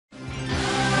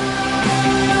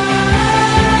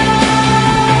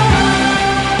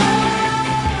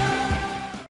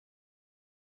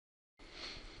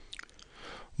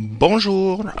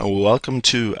Bonjour, welcome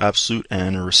to Absolute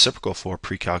and Reciprocal for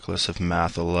Pre-Calculus of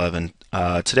Math 11.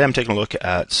 Today I'm taking a look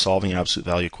at solving absolute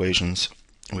value equations,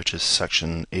 which is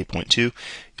section 8.2.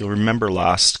 You'll remember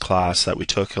last class that we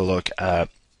took a look at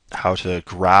how to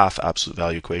graph absolute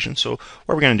value equations. So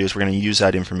what we're going to do is we're going to use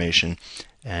that information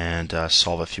and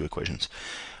solve a few equations.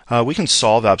 We can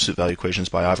solve absolute value equations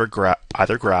by either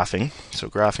graphing, so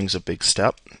graphing is a big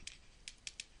step,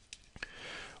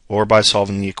 or by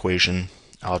solving the equation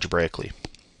algebraically.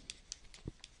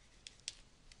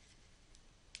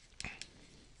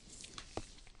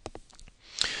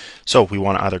 So we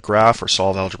want to either graph or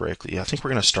solve algebraically. I think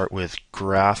we're going to start with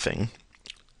graphing.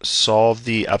 Solve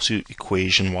the absolute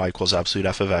equation y equals absolute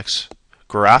f of x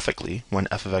graphically when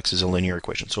f of x is a linear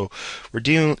equation. So we're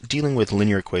dealing with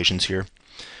linear equations here.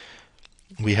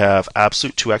 We have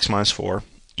absolute 2x minus 4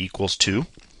 equals 2.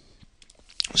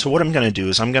 So what I'm going to do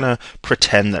is I'm going to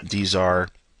pretend that these are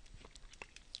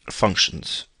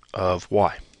functions of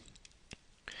y.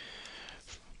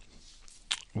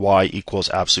 Y equals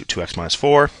absolute 2x minus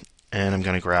 4, and I'm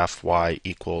going to graph y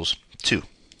equals 2.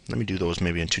 Let me do those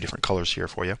maybe in two different colors here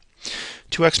for you.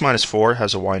 2x minus 4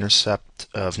 has a y-intercept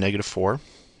of negative 4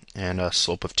 and a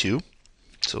slope of 2.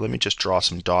 So let me just draw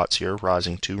some dots here,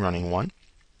 rising 2, running 1.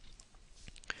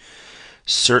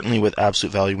 Certainly with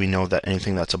absolute value we know that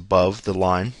anything that's above the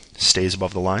line stays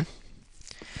above the line.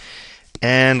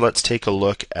 And let's take a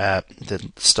look at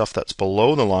the stuff that's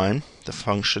below the line, the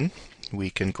function.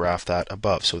 We can graph that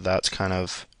above. So that's kind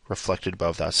of reflected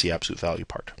above. That's the absolute value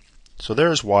part. So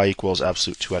there's y equals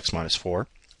absolute 2x minus 4.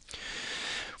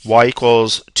 Y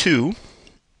equals 2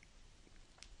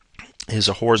 is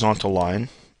a horizontal line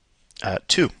at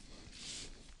 2.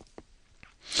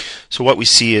 So what we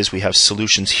see is we have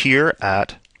solutions here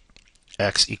at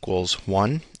x equals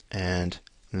 1 and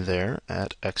there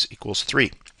at x equals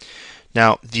 3.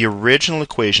 Now, the original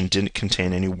equation didn't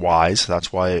contain any y's.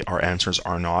 That's why our answers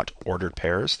are not ordered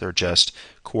pairs. They're just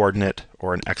coordinate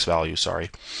or an x value,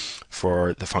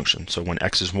 for the function. So when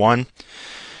x is 1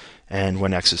 and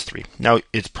when x is 3. Now,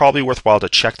 it's probably worthwhile to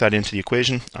check that into the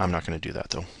equation. I'm not going to do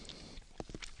that, though.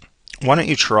 Why don't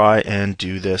you try and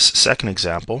do this second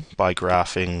example by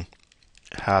graphing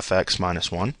half x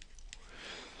minus 1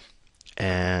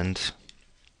 and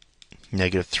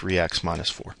negative 3x minus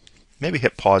 4. Maybe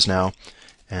hit pause now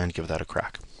and give that a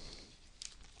crack.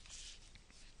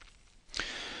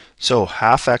 So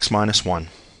half x minus 1.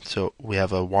 So we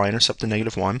have a y-intercept of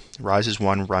negative 1. Rises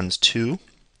 1, runs 2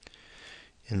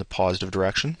 in the positive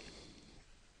direction.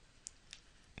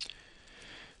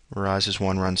 Rises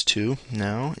 1, runs 2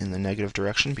 now in the negative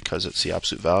direction because it's the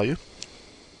absolute value.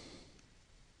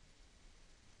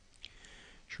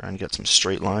 Try and get some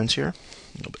straight lines here,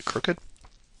 a little bit crooked.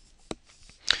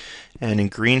 And in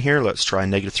green here, let's try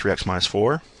negative 3x minus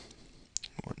 4.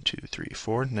 1, 2, 3,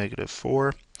 4, negative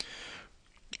 4.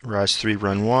 Rise 3,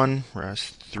 run 1.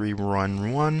 Rise 3,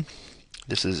 run 1.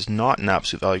 This is not an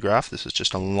absolute value graph. This is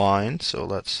just a line. So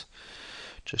let's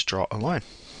just draw a line.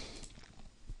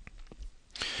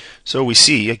 So we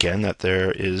see, again, that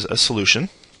there is a solution.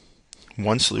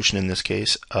 One solution in this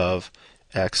case of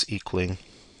x equaling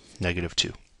negative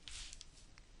 2.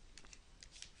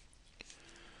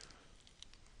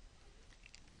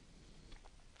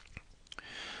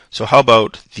 So how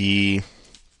about the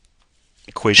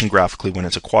equation graphically when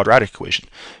it's a quadratic equation?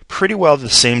 Pretty well the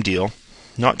same deal,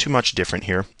 not too much different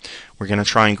here. We're going to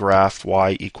try and graph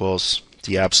y equals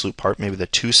the absolute part, maybe the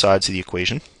two sides of the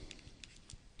equation.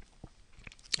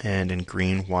 And in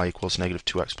green, y equals negative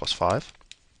 2x plus 5.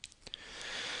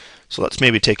 So let's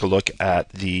maybe take a look at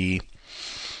the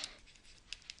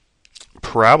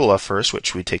parabola first,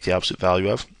 which we take the absolute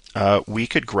value of. We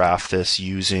could graph this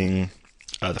using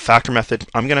the factor method.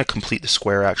 I'm going to complete the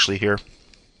square actually here.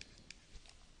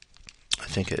 I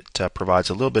think it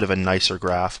provides a little bit of a nicer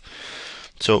graph.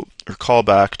 So recall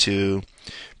back to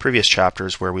previous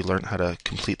chapters where we learned how to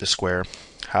complete the square.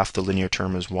 Half the linear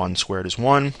term is 1 squared is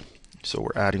 1. So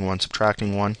we're adding 1,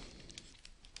 subtracting 1.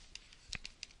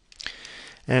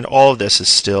 And all of this is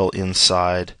still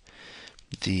inside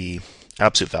the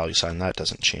absolute value sign. That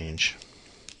doesn't change.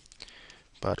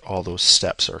 But all those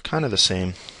steps are kind of the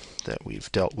same that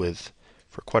we've dealt with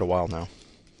for quite a while now.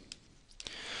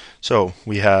 So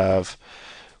we have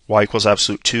y equals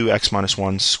absolute 2, x minus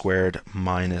 1 squared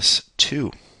minus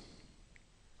 2.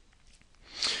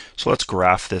 So let's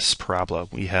graph this parabola.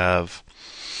 We have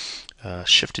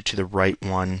shifted to the right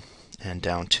 1 and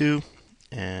down 2,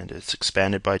 and it's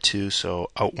expanded by 2, so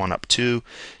out 1, up 2.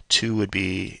 2 would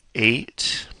be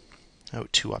 8,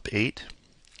 out 2, up 8.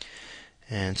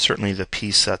 And certainly the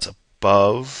piece that's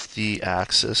above the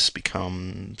axis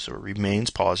becomes or remains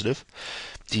positive.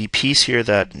 The piece here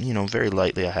that, very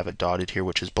lightly I have it dotted here,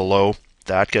 which is below,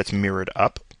 that gets mirrored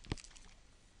up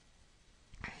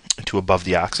to above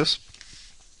the axis.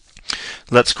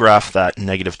 Let's graph that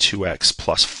negative 2x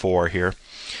plus 4 here.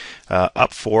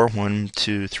 Up 4, 1,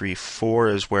 2, 3, 4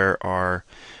 is where our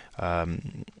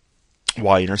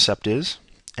y-intercept is.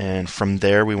 And from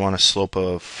there we want a slope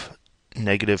of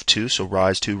negative 2, so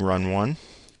rise 2, run 1.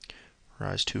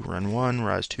 Rise 2, run 1,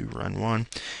 rise 2, run 1.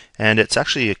 And it's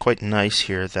actually quite nice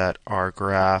here that our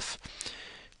graph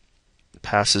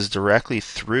passes directly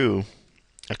through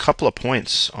a couple of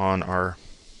points on our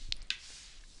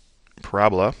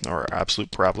parabola, or absolute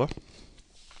parabola.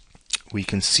 We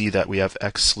can see that we have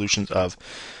x solutions of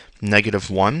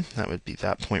negative 1, that would be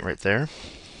that point right there.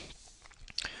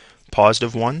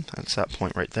 Positive 1, that's that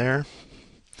point right there.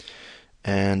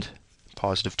 And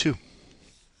positive 2.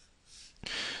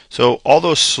 So all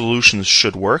those solutions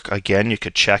should work. Again, you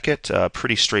could check it.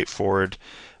 Pretty straightforward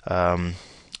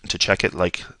to check it.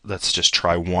 Like, let's just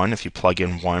try 1. If you plug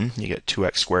in 1, you get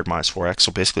 2x squared minus 4x.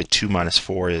 So basically 2 minus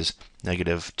 4 is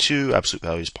negative 2. Absolute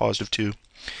value is positive 2.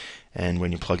 And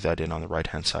when you plug that in on the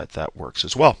right-hand side, that works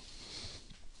as well.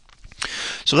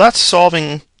 So that's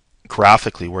solving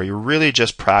graphically, where you're really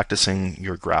just practicing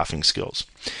your graphing skills.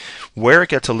 Where it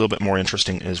gets a little bit more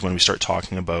interesting is when we start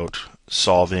talking about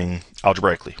solving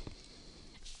algebraically.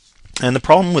 And the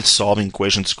problem with solving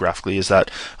equations graphically is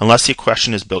that unless the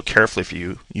question is built carefully for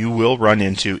you, you will run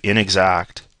into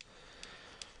inexact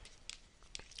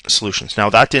solutions. Now,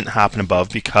 that didn't happen above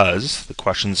because the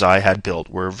questions I had built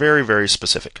were very, very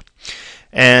specific.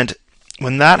 And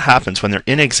when that happens, when they're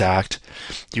inexact,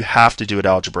 you have to do it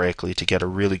algebraically to get a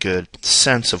really good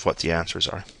sense of what the answers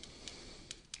are.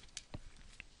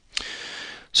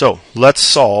 So let's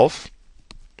solve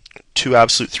 2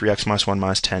 absolute 3x minus 1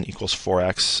 minus 10 equals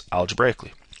 4x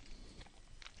algebraically.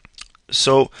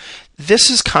 So this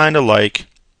is kind of like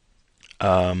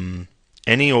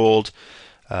any old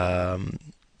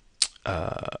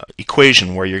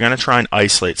equation where you're going to try and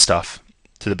isolate stuff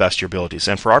to the best of your abilities.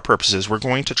 And for our purposes, we're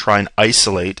going to try and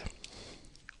isolate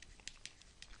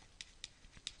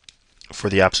for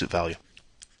the absolute value.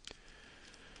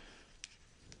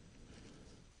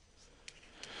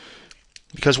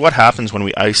 Because what happens when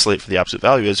we isolate for the absolute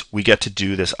value is we get to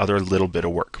do this other little bit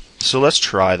of work. So let's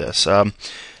try this. Let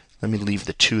me leave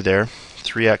the 2 there.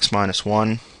 3x minus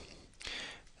 1.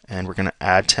 And we're going to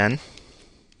add 10.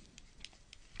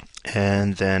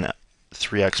 And then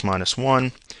 3x minus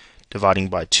 1 dividing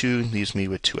by 2 leaves me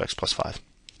with 2x plus 5.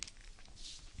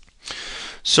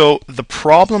 So the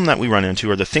problem that we run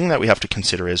into, or the thing that we have to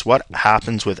consider, is what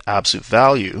happens with absolute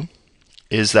value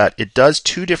is that it does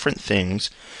two different things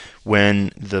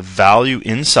when the value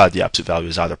inside the absolute value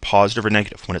is either positive or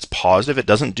negative. When it's positive, it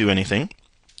doesn't do anything.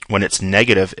 When it's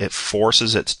negative, it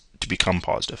forces it to become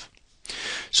positive.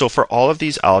 So for all of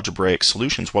these algebraic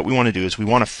solutions, what we want to do is we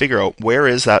want to figure out where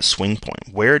is that swing point.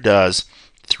 Where does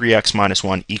 3x minus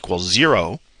 1 equal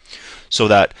 0, so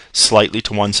that slightly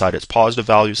to one side it's positive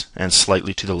values and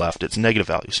slightly to the left it's negative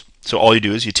values. So all you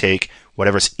do is you take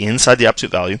whatever's inside the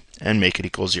absolute value and make it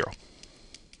equal 0.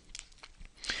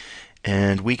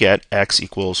 And we get x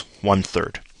equals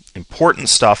 1/3. Important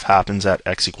stuff happens at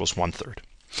x equals 1/3.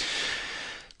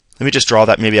 Let me just draw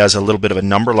that maybe as a little bit of a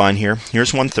number line here.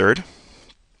 Here's 1/3.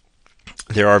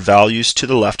 There are values to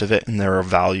the left of it and there are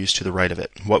values to the right of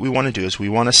it. What we want to do is we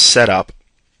want to set up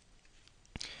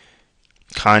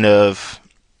kind of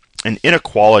an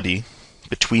inequality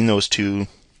between those two,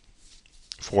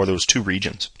 for those two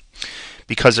regions,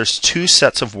 because there's two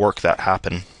sets of work that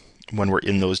happen when we're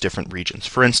in those different regions.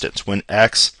 For instance, when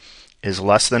x is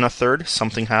less than 1/3,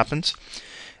 something happens,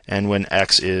 and when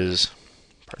x is,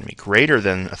 greater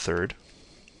than 1/3,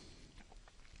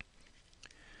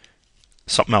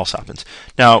 something else happens.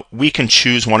 Now, we can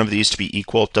choose one of these to be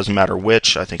equal. It doesn't matter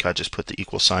which. I think I just put the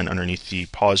equal sign underneath the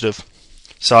positive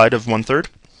side of 1/3.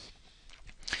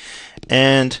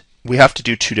 And we have to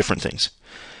do two different things.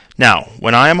 Now,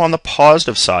 when I am on the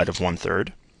positive side of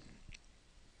 1/3,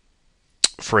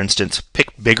 for instance,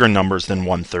 pick bigger numbers than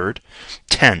 1/3,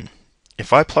 10.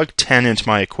 If I plug 10 into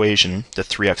my equation, the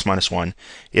 3x minus 1,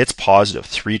 it's positive.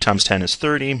 3 times 10 is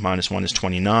 30, minus 1 is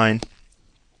 29.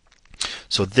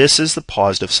 So this is the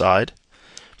positive side,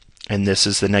 and this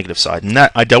is the negative side. And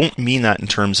that, I don't mean that in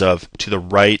terms of to the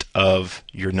right of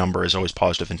your number is always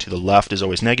positive and to the left is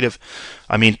always negative.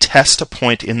 I mean test a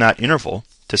point in that interval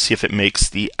to see if it makes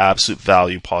the absolute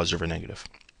value positive or negative.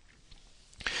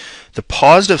 The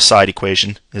positive side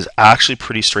equation is actually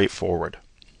pretty straightforward.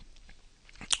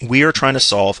 We are trying to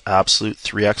solve absolute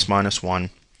 3x minus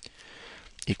 1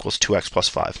 equals 2x plus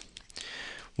 5.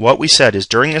 What we said is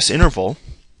during this interval,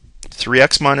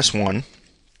 3x minus 1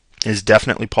 is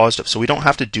definitely positive, so we don't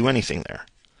have to do anything there.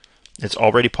 It's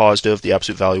already positive. The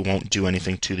absolute value won't do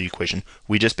anything to the equation.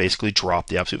 We just basically drop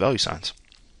the absolute value signs.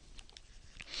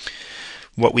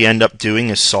 What we end up doing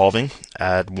is solving.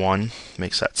 Add 1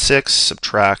 makes that 6.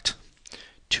 Subtract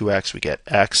 2x, we get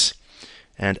x,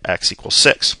 and x equals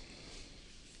 6.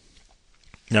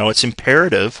 Now it's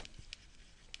imperative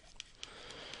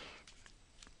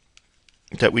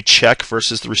that we check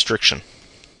versus the restriction.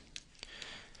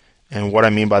 And what I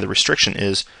mean by the restriction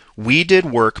is we did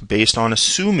work based on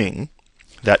assuming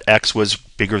that x was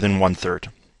bigger than 1/3.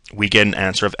 We get an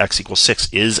answer of x equals 6.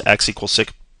 Is x equals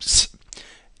 6?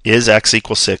 Is x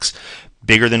equals 6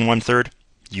 bigger than 1/3?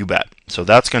 You bet. So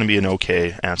that's going to be an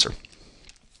okay answer.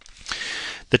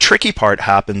 The tricky part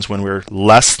happens when we're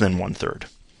less than 1/3.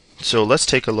 So let's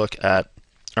take a look at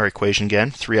our equation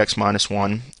again. 3x minus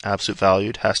 1 absolute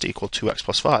valued has to equal 2x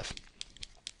plus 5.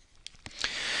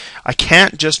 I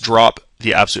can't just drop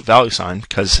the absolute value sign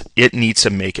because it needs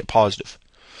to make it positive.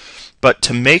 But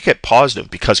to make it positive,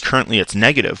 because currently it's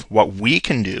negative, what we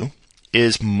can do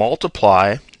is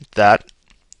multiply that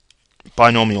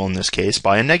binomial in this case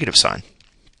by a negative sign.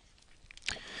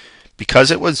 Because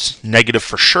it was negative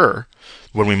for sure,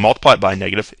 when we multiply it by a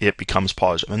negative, it becomes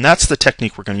positive. And that's the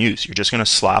technique we're going to use. You're just going to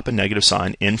slap a negative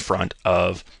sign in front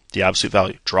of the absolute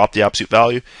value. Drop the absolute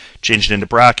value, change it into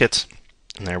brackets,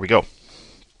 and there we go.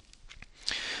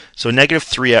 So negative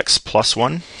 3x plus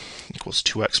 1 equals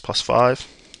 2x plus 5.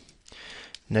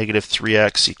 Negative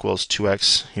 3x equals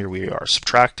 2x. Here we are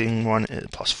subtracting 1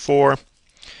 plus 4.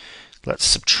 Let's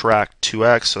subtract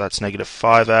 2x, so that's negative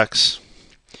 5x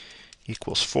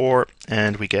equals 4,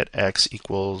 and we get x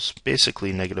equals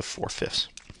basically negative 4/5.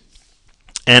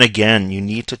 And again, you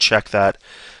need to check that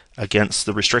against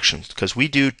the restrictions, because we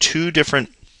do two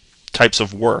different types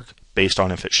of work based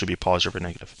on if it should be positive or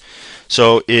negative.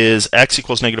 So is x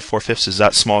equals negative 4/5, is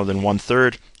that smaller than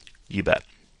 1/3? You bet.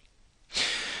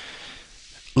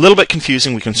 A little bit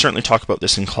confusing. We can certainly talk about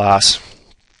this in class.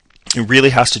 It really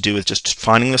has to do with just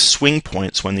finding the swing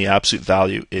points when the absolute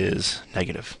value is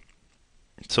negative.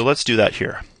 So let's do that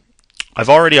here. I've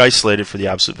already isolated for the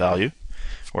absolute value,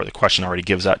 or the question already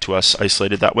gives that to us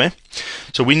isolated that way.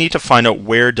 So we need to find out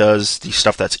where does the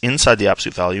stuff that's inside the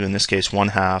absolute value, in this case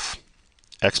 1/2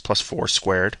 x plus 4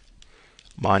 squared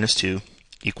minus 2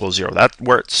 equals 0. That's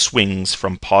where it swings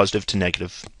from positive to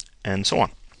negative and so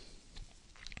on.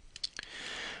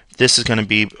 This is going to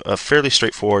be a fairly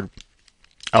straightforward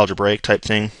algebraic type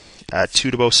thing. Add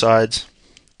 2 to both sides,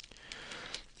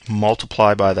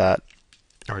 multiply by that,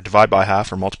 or divide by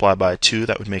half, or multiply by 2,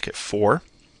 that would make it 4.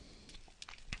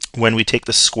 When we take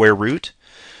the square root,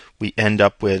 we end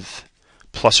up with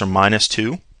plus or minus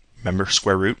 2. Remember,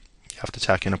 square root, you have to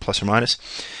tack in a plus or minus.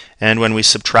 And when we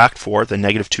subtract 4, the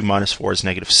negative 2 minus 4 is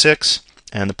negative 6,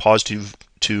 and the positive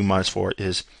 2 minus 4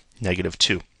 is negative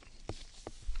 2.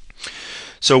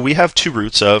 So we have two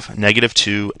roots of negative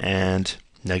 2 and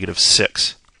negative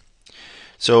 6.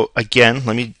 So again,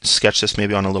 let me sketch this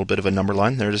maybe on a little bit of a number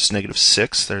line. There's negative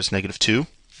 6, there's negative 2.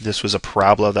 This was a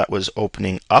parabola that was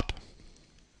opening up.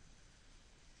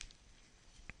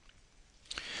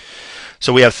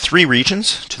 So we have three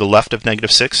regions: to the left of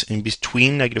negative 6, in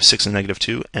between negative 6 and negative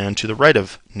 2, and to the right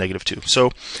of negative 2.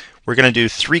 So we're going to do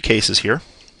three cases here.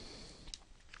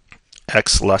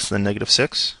 X less than negative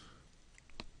 6.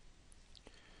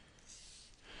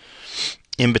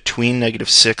 In between negative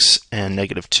 6 and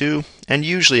negative 2, and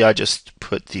usually I just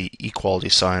put the equality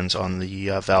signs on the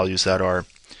values that are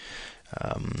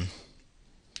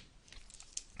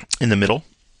in the middle,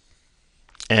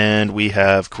 and we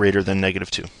have greater than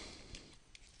negative 2.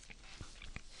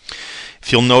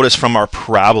 If you'll notice from our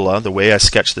parabola, the way I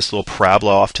sketched this little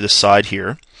parabola off to the side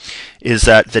here, is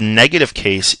that the negative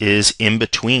case is in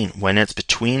between. When it's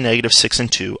between negative 6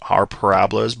 and 2, our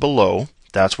parabola is below.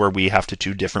 That's where we have to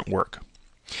do different work.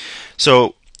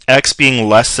 So x being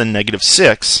less than negative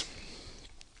 6,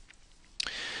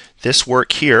 this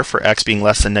work here for x being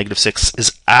less than negative 6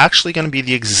 is actually going to be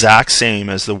the exact same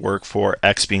as the work for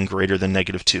x being greater than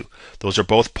negative 2. Those are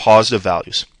both positive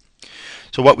values.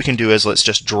 So what we can do is let's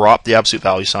just drop the absolute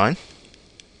value sign.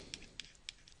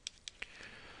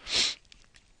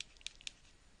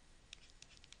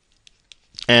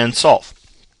 And solve.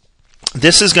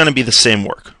 This is going to be the same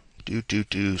work.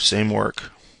 Same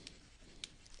work.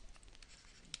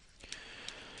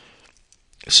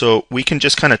 So we can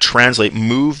just kind of translate,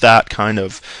 move that kind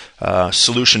of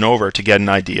solution over to get an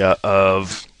idea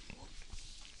of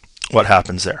what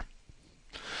happens there.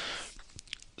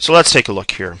 So let's take a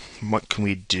look here. What can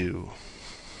we do?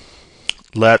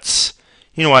 Let's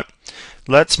You know what?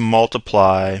 Let's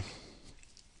multiply,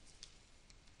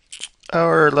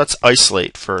 or let's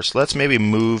isolate first. Let's maybe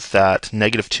move that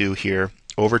 -2 here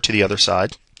over to the other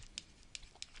side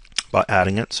by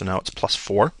adding it. So now it's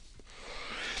 +4.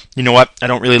 You know what? I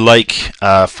don't really like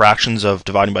fractions of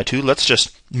dividing by 2. Let's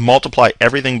just multiply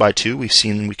everything by 2. We've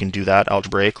seen we can do that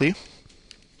algebraically.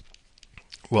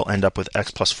 We'll end up with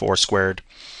x plus 4 squared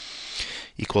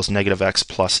equals -x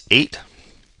plus 8.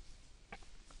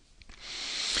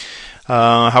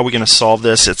 How are we going to solve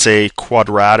this? It's a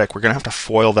quadratic. We're going to have to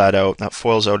FOIL that out. That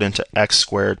FOILs out into x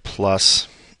squared plus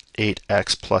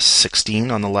 8x plus 16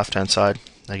 on the left-hand side,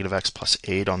 -x plus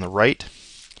 8 on the right.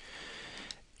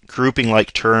 Grouping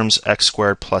like terms, x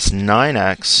squared plus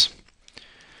 9x,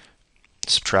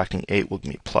 subtracting 8 will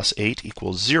give me plus 8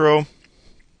 equals 0.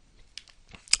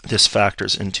 This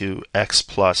factors into x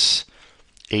plus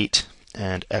 8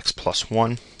 and x plus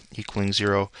 1 equaling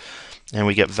 0. And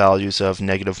we get values of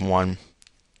 -1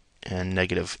 and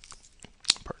 -8.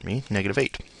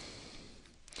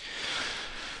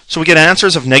 So we get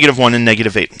answers of -1 and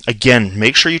 -8. Again,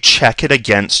 make sure you check it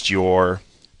against your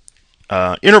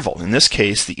interval. In this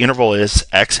case, the interval is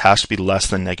x has to be less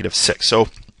than -6. So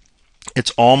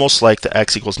it's almost like the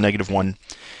x equals -1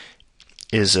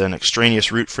 is an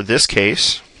extraneous root for this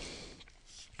case,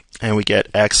 and we get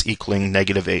x equaling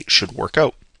 -8 should work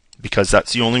out, because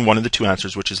that's the only one of the two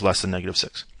answers which is less than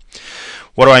 -6.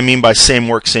 What do I mean by same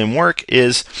work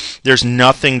is there's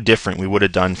nothing different we would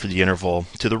have done for the interval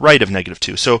to the right of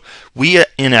 -2. So we,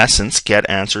 in essence, get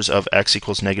answers of x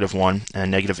equals -1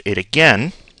 and -8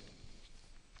 again.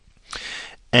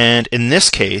 And in this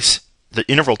case, the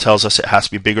interval tells us it has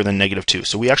to be bigger than -2.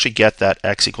 So we actually get that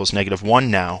x equals -1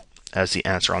 now as the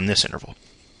answer on this interval.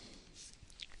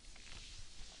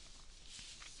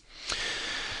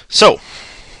 So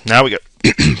now we got,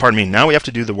 pardon me, now we have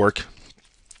to do the work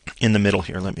in the middle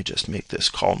here. Let me just make this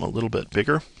column a little bit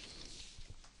bigger.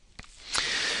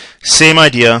 Same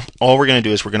idea. All we're going to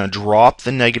do is we're going to drop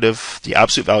the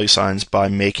absolute value signs by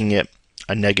making it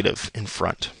a negative in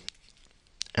front.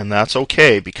 And that's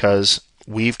okay because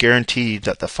we've guaranteed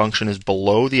that the function is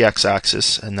below the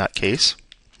x-axis in that case,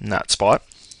 in that spot.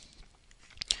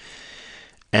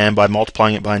 And by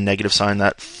multiplying it by a negative sign,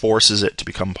 that forces it to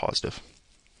become positive.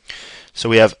 So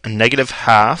we have a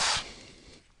 -12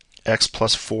 x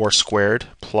plus 4 squared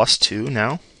plus 2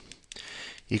 now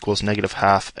equals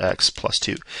 -12 x plus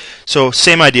 2. So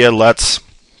same idea. Let's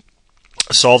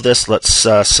solve this. Let's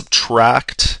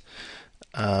subtract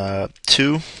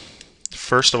 2.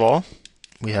 First of all,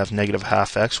 we have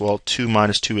 -12 x. Well, 2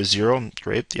 minus 2 is 0.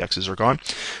 Great, the x's are gone.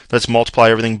 Let's multiply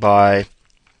everything by,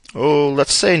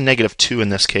 let's say -2 in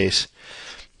this case.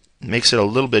 It makes it a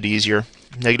little bit easier.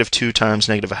 -2 times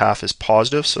 -12 is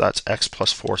positive, so that's x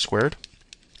plus 4 squared.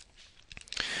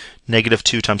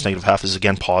 -2 times -12 is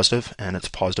again positive, and it's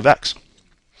positive x.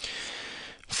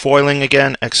 Foiling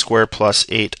again, x squared plus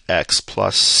 8x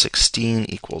plus 16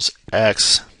 equals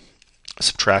x.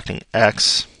 Subtracting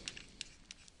x.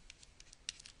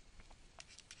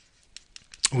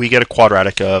 We get a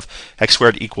quadratic of x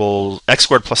squared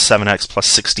plus 7x plus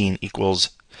 16 equals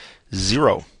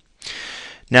 0.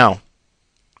 Now,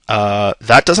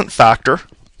 that doesn't factor.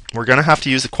 We're going to have to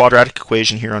use the quadratic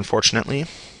equation here, unfortunately.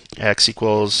 X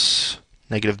equals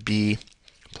 -b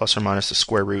plus or minus the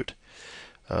square root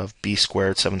of b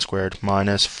squared, 7 squared,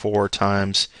 minus 4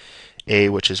 times a,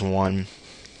 which is 1,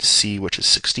 c, which is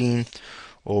 16,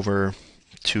 over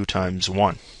 2 times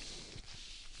 1.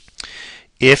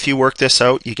 If you work this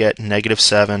out, you get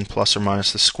 -7 plus or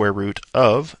minus the square root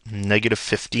of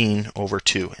 -15 over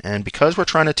 2. And because we're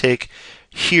trying to take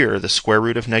here the square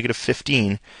root of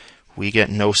 -15, we get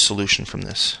no solution from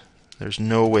this. There's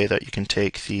no way that you can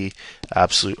take the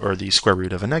absolute or the square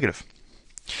root of a negative.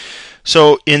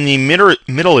 So in the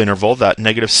middle interval, that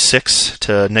 -6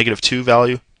 to -2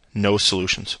 value, no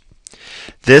solutions.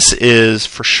 This is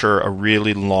for sure a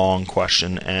really long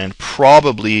question and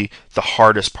probably the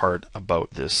hardest part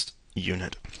about this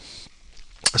unit.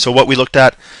 So what we looked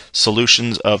at,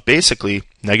 solutions of basically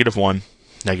 -1,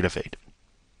 -8.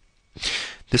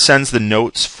 This ends the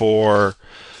notes for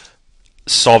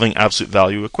solving absolute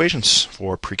value equations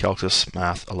for Pre-Calculus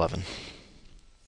Math 11.